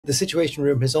The Situation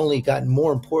Room has only gotten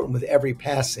more important with every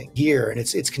passing year, and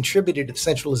it's contributed to the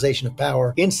centralization of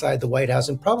power inside the White House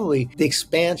and probably the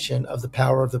expansion of the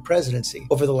power of the presidency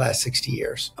over the last 60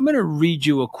 years. I'm going to read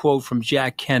you a quote from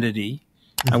Jack Kennedy.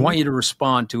 I want you to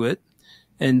respond to it,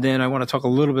 and then I want to talk a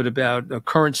little bit about the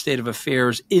current state of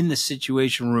affairs in the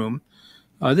Situation Room.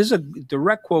 This is a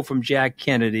direct quote from Jack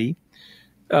Kennedy,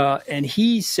 and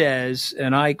he says,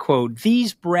 and I quote,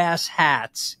 "These brass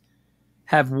hats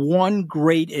have one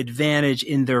great advantage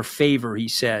in their favor," he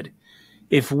said.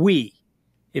 If we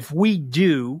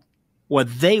do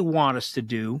what they want us to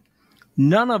do,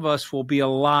 none of us will be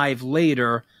alive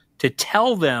later to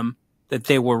tell them that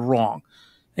they were wrong."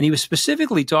 And he was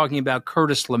specifically talking about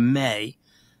Curtis LeMay.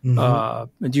 Do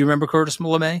you remember Curtis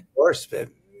LeMay? Of course.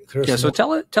 Yeah, so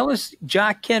tell us,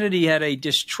 Jack Kennedy had a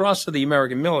distrust of the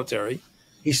American military.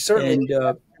 He certainly,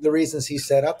 the reasons he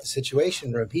set up the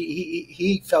Situation Room,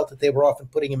 he felt that they were often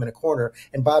putting him in a corner,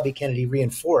 and Bobby Kennedy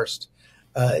reinforced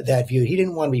that view. He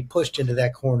didn't want to be pushed into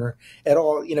that corner at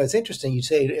all. You know, it's interesting. You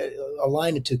say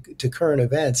align it to current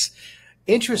events.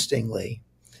 Interestingly,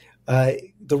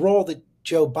 the role that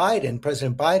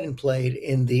President Biden played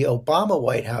in the Obama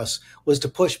White House was to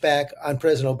push back on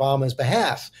President Obama's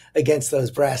behalf against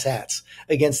those brass hats,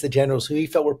 against the generals who he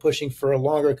felt were pushing for a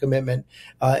longer commitment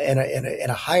and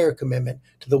a higher commitment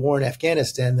to the war in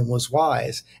Afghanistan than was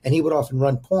wise. And he would often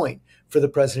run point for the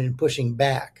president in pushing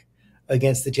back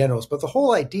against the generals. But the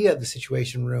whole idea of the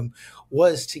Situation Room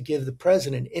was to give the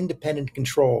president independent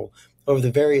control over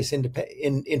the various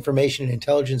information and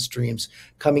intelligence streams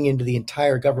coming into the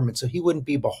entire government, so he wouldn't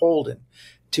be beholden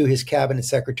to his cabinet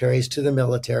secretaries, to the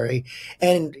military.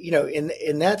 And, you know,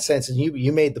 in that sense, and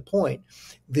you made the point,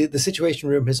 the Situation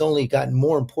Room has only gotten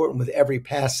more important with every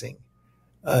passing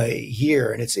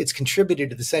year, and it's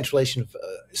contributed to the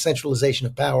centralization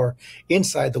of power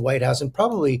inside the White House and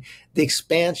probably the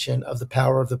expansion of the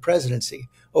power of the presidency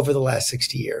over the last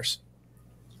 60 years.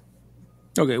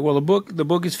 Okay, well, the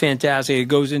book is fantastic. It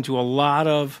goes into a lot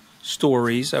of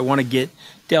stories. I want to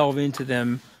delve into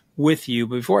them with you.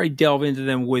 But before I delve into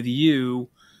them with you,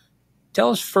 tell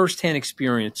us firsthand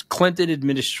experience. Clinton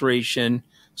administration,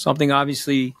 something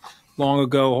obviously long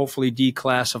ago, hopefully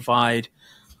declassified.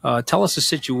 Tell us a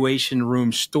Situation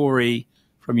Room story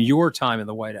from your time in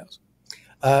the White House.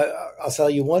 I'll tell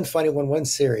you one funny one, one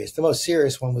serious. The most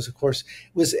serious one was, of course,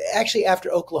 was actually after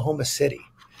Oklahoma City.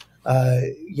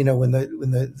 You know, when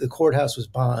the courthouse was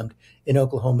bombed in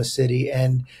Oklahoma City,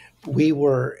 and we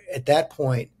were at that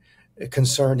point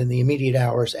concerned in the immediate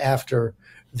hours after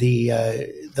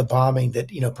the bombing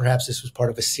that, you know, perhaps this was part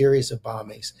of a series of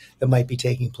bombings that might be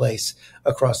taking place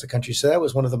across the country. So that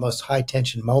was one of the most high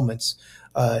tension moments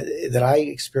that I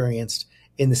experienced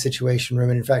in the Situation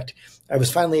Room. And in fact, I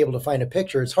was finally able to find a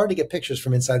picture. It's hard to get pictures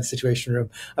from inside the Situation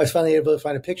Room. I was finally able to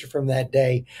find a picture from that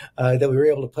day that we were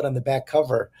able to put on the back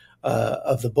cover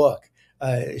of the book,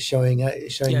 showing.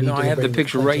 Yeah, no, I have the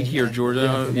picture right here, George.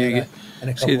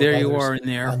 See, there you are in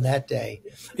there on that day.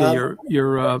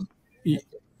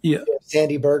 Yeah,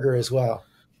 Sandy Berger as well.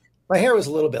 My hair was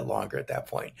a little bit longer at that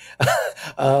point.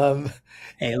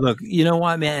 Hey, look, you know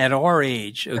what, man? At our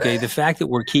age, okay, the fact that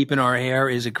we're keeping our hair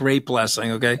is a great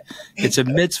blessing, okay? It's a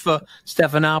mitzvah.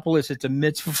 Stephanopoulos, it's a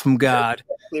mitzvah from God.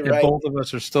 Exactly right. And both of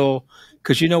us are still,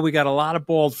 because, you know, we got a lot of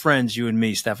bald friends, you and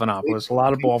me, Stephanopoulos, a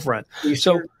lot of bald friends. We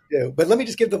sure do. But let me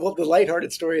just give the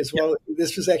lighthearted story as well. Yeah.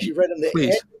 This was actually right on the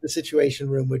edge of the Situation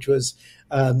Room, which was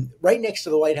right next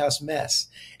to the White House mess.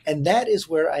 And that is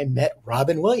where I met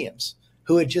Robin Williams,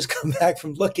 who had just come back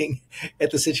from looking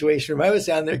at the Situation Room. I was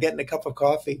down there getting a cup of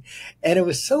coffee, and it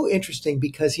was so interesting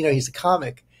because, you know, he's a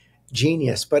comic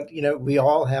genius, but, you know, we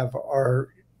all have our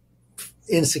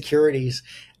insecurities.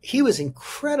 He was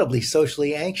incredibly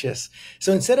socially anxious.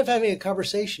 So instead of having a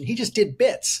conversation, he just did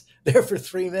bits there for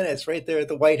 3 minutes right there at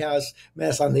the White House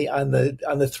mess on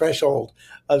the threshold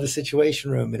of the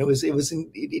Situation Room. And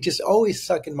it just always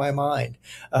stuck in my mind,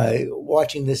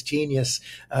 watching this genius,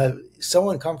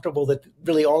 so uncomfortable that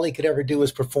really all he could ever do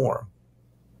was perform.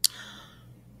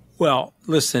 Well,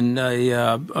 listen,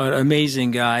 an amazing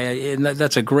guy. And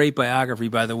that's a great biography,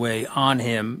 by the way, on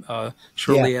him.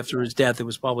 Shortly after his death, it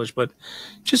was published. But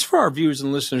just for our viewers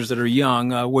and listeners that are young,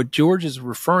 what George is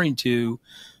referring to,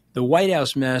 the White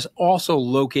House mess, also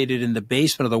located in the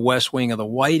basement of the West Wing of the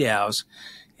White House,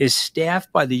 is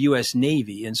staffed by the U.S.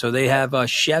 Navy. And so they have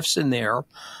chefs in there.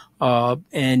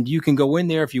 And you can go in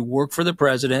there if you work for the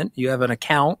president. You have an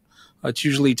account. It's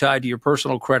usually tied to your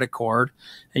personal credit card.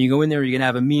 And you go in there, you can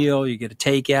have a meal, you get a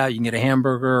takeout, you can get a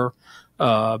hamburger,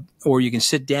 or you can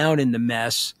sit down in the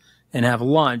mess and have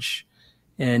lunch.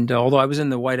 And although I was in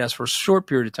the White House for a short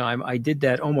period of time, I did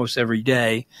that almost every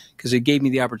day because it gave me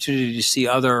the opportunity to see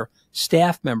other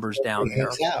staff members down there.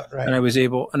 Right. And I was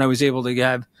able to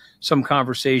have some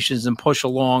conversations and push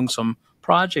along some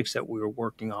projects that we were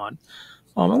working on.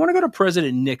 I want to go to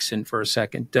President Nixon for a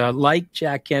second. Like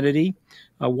Jack Kennedy,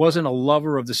 wasn't a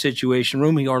lover of the Situation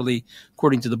Room. He hardly,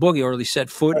 according to the book, he hardly set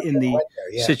foot in the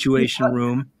Situation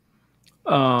Room.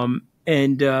 And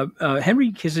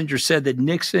Henry Kissinger said that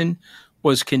Nixon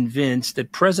was convinced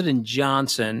that President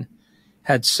Johnson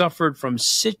had suffered from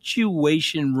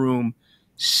Situation Room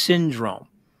syndrome.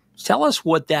 Tell us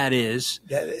what that is,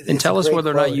 and tell us whether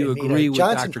or not you agree with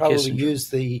Johnson Dr. probably Kissinger.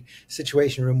 used the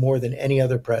Situation Room more than any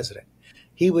other president.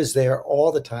 He was there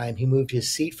all the time. He moved his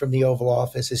seat from the Oval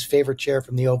Office, his favorite chair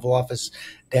from the Oval Office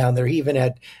down there. He even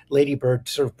had Lady Bird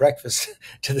serve breakfast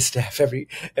to the staff every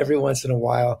once in a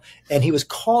while. And he was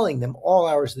calling them all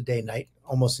hours of the day, night,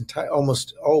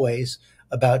 almost always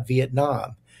about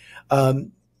Vietnam.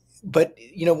 But,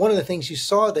 one of the things you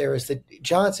saw there is that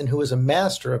Johnson, who was a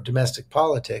master of domestic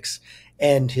politics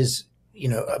and his,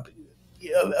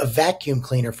 a vacuum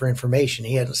cleaner for information.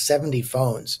 He had 70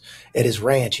 phones at his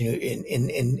ranch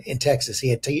in Texas. He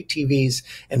had TVs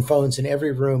and phones in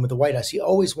every room of the White House. He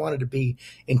always wanted to be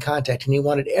in contact, and he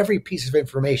wanted every piece of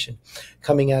information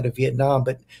coming out of Vietnam.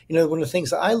 But, one of the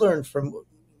things that I learned from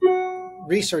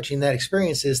researching that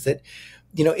experience is that,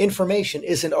 information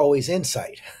isn't always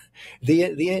insight. The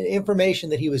information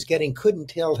that he was getting couldn't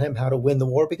tell him how to win the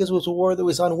war because it was a war that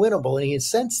was unwinnable, and he had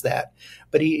sensed that.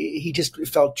 But he just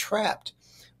felt trapped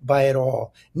by it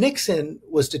all. Nixon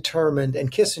was determined,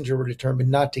 and Kissinger were determined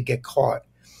not to get caught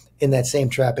in that same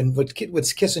trap. And what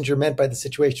Kissinger meant by the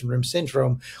Situation Room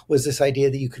syndrome was this idea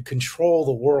that you could control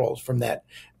the world from that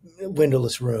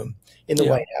windowless room in the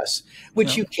White House,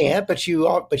 which you can't, but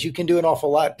you can do an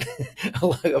awful lot,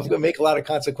 make a lot of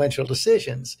consequential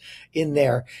decisions in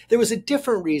there. There was a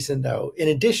different reason, though, an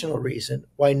additional reason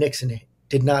why Nixon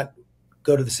did not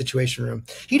go to the Situation Room.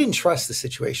 He didn't trust the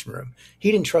Situation Room.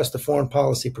 He didn't trust the foreign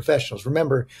policy professionals.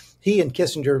 Remember, he and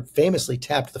Kissinger famously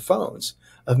tapped the phones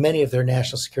of many of their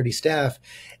national security staff.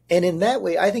 And in that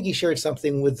way, I think he shared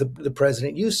something with the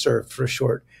president you served for a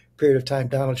short period of time,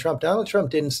 Donald Trump. Donald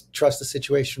Trump didn't trust the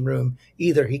Situation Room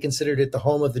either. He considered it the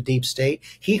home of the deep state.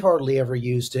 He hardly ever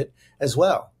used it as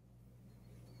well.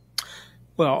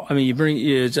 Well, I mean,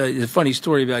 it's a funny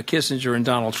story about Kissinger and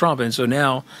Donald Trump. And so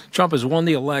now Trump has won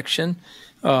the election.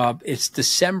 It's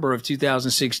December of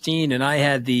 2016, and I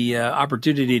had the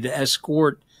opportunity to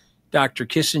escort Dr.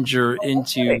 Kissinger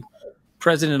into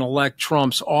President-elect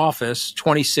Trump's office,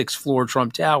 26th floor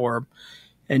Trump Tower.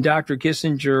 And Dr.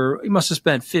 Kissinger, he must have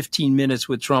spent 15 minutes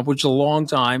with Trump, which is a long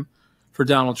time for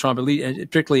Donald Trump, at least,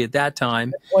 particularly at that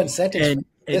time. One sentence.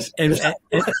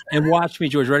 And watch me,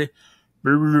 George. Ready?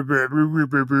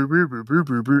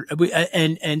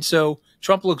 And so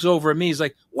Trump looks over at me. He's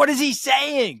like, "What is he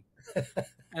saying?"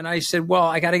 And I said, "Well,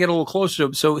 I got to get a little closer to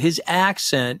him." So his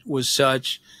accent was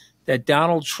such that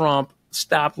Donald Trump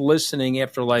stopped listening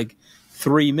after like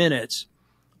 3 minutes.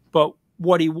 But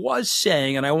what he was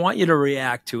saying, and I want you to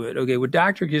react to it. Okay, what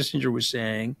Dr. Kissinger was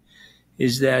saying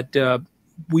is that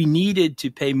we needed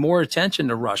to pay more attention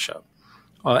to Russia,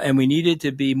 and we needed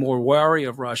to be more wary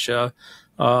of Russia,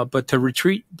 but to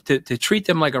treat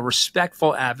them like a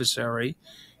respectful adversary.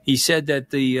 He said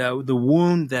that the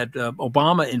wound that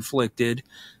Obama inflicted,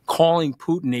 calling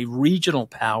Putin a regional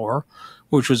power,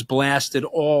 which was blasted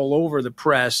all over the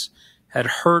press, had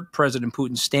hurt President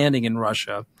Putin's standing in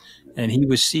Russia, and he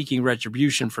was seeking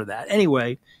retribution for that.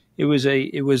 Anyway, it was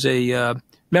a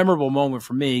memorable moment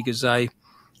for me because I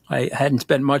hadn't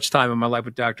spent much time in my life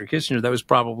with Dr. Kissinger. That was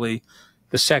probably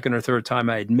the second or third time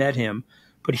I had met him.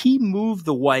 But he moved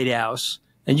the White House,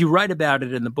 and you write about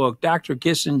it in the book. Dr.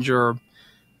 Kissinger,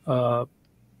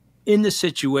 in the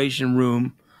Situation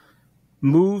Room,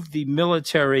 moved the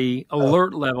military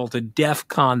alert level to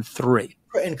DEFCON 3.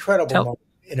 Incredible moment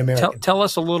in America. Tell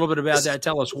us a little bit about that.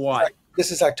 Tell us why. This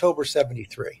is October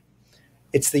 73.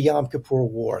 It's the Yom Kippur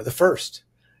War, the first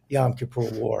Yom Kippur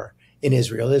War in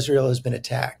Israel. Israel has been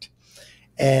attacked.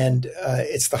 And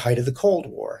it's the height of the Cold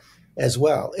War as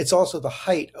well. It's also the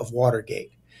height of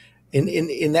Watergate.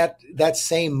 In that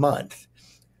same month,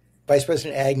 Vice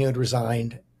President Agnew had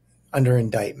resigned under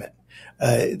indictment.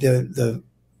 The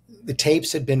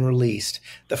tapes had been released.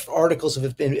 The articles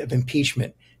of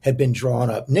impeachment had been drawn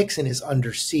up. Nixon is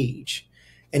under siege.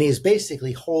 And he is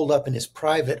basically holed up in his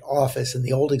private office in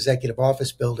the old executive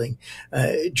office building,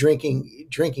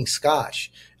 drinking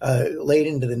scotch late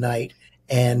into the night,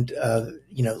 and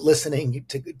listening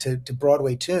to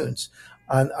Broadway tunes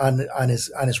on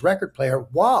his record player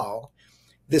while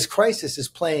this crisis is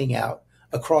playing out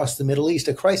across the Middle East,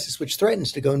 a crisis which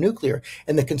threatens to go nuclear.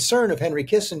 And the concern of Henry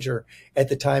Kissinger at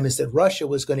the time is that Russia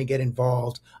was going to get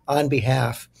involved on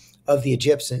behalf of the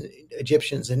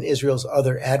Egyptians and Israel's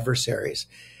other adversaries.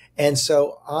 And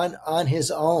so on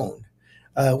his own,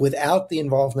 without the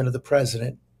involvement of the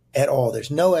president at all,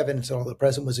 there's no evidence at all the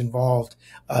president was involved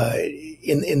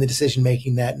in the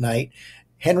decision-making that night.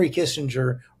 Henry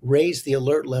Kissinger raised the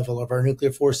alert level of our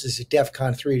nuclear forces at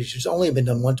DEFCON 3, which had only been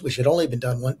done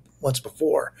once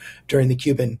before during the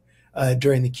Cuban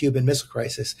Missile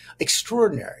Crisis.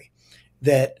 Extraordinary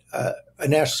that a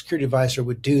national security advisor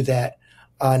would do that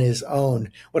on his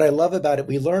own. What I love about it,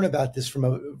 we learn about this from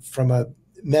a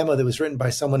memo that was written by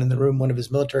someone in the room, one of his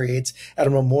military aides,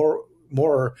 Admiral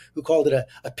Moorer, who called it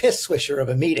a piss swisher of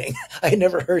a meeting. I had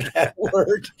never heard that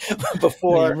word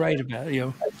before. You're right about it.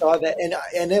 I saw that,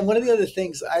 and then one of the other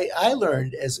things I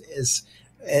learned as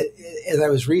I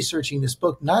was researching this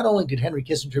book, not only did Henry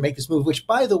Kissinger make this move, which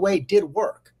by the way did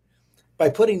work, by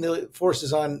putting the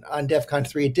forces on DEFCON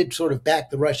 3, it did sort of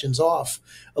back the Russians off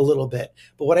a little bit.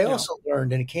 But what I also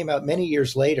learned, and it came out many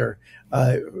years later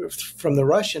from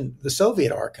the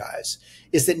Soviet archives,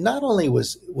 is that not only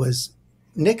was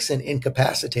Nixon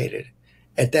incapacitated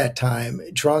at that time,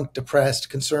 drunk, depressed,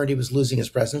 concerned he was losing his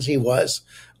presidency. He was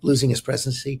losing his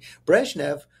presidency.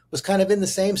 Brezhnev was kind of in the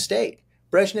same state.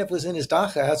 Brezhnev was in his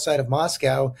dacha outside of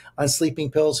Moscow on sleeping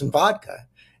pills and vodka.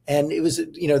 And it was,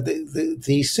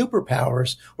 the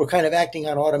superpowers were kind of acting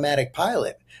on automatic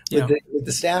pilot with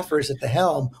the staffers at the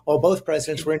helm while both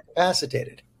presidents were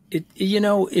incapacitated. When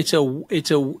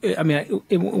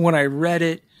I read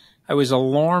it, I was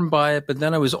alarmed by it, but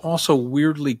then I was also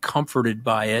weirdly comforted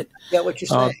by it. Yeah, what you're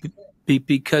saying.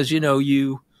 Because,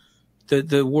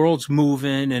 the world's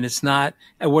moving, and it's not,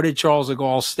 and what did Charles de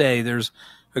Gaulle say? There's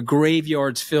a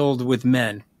graveyard's filled with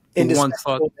men. Once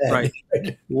thought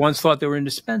they were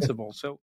indispensable. So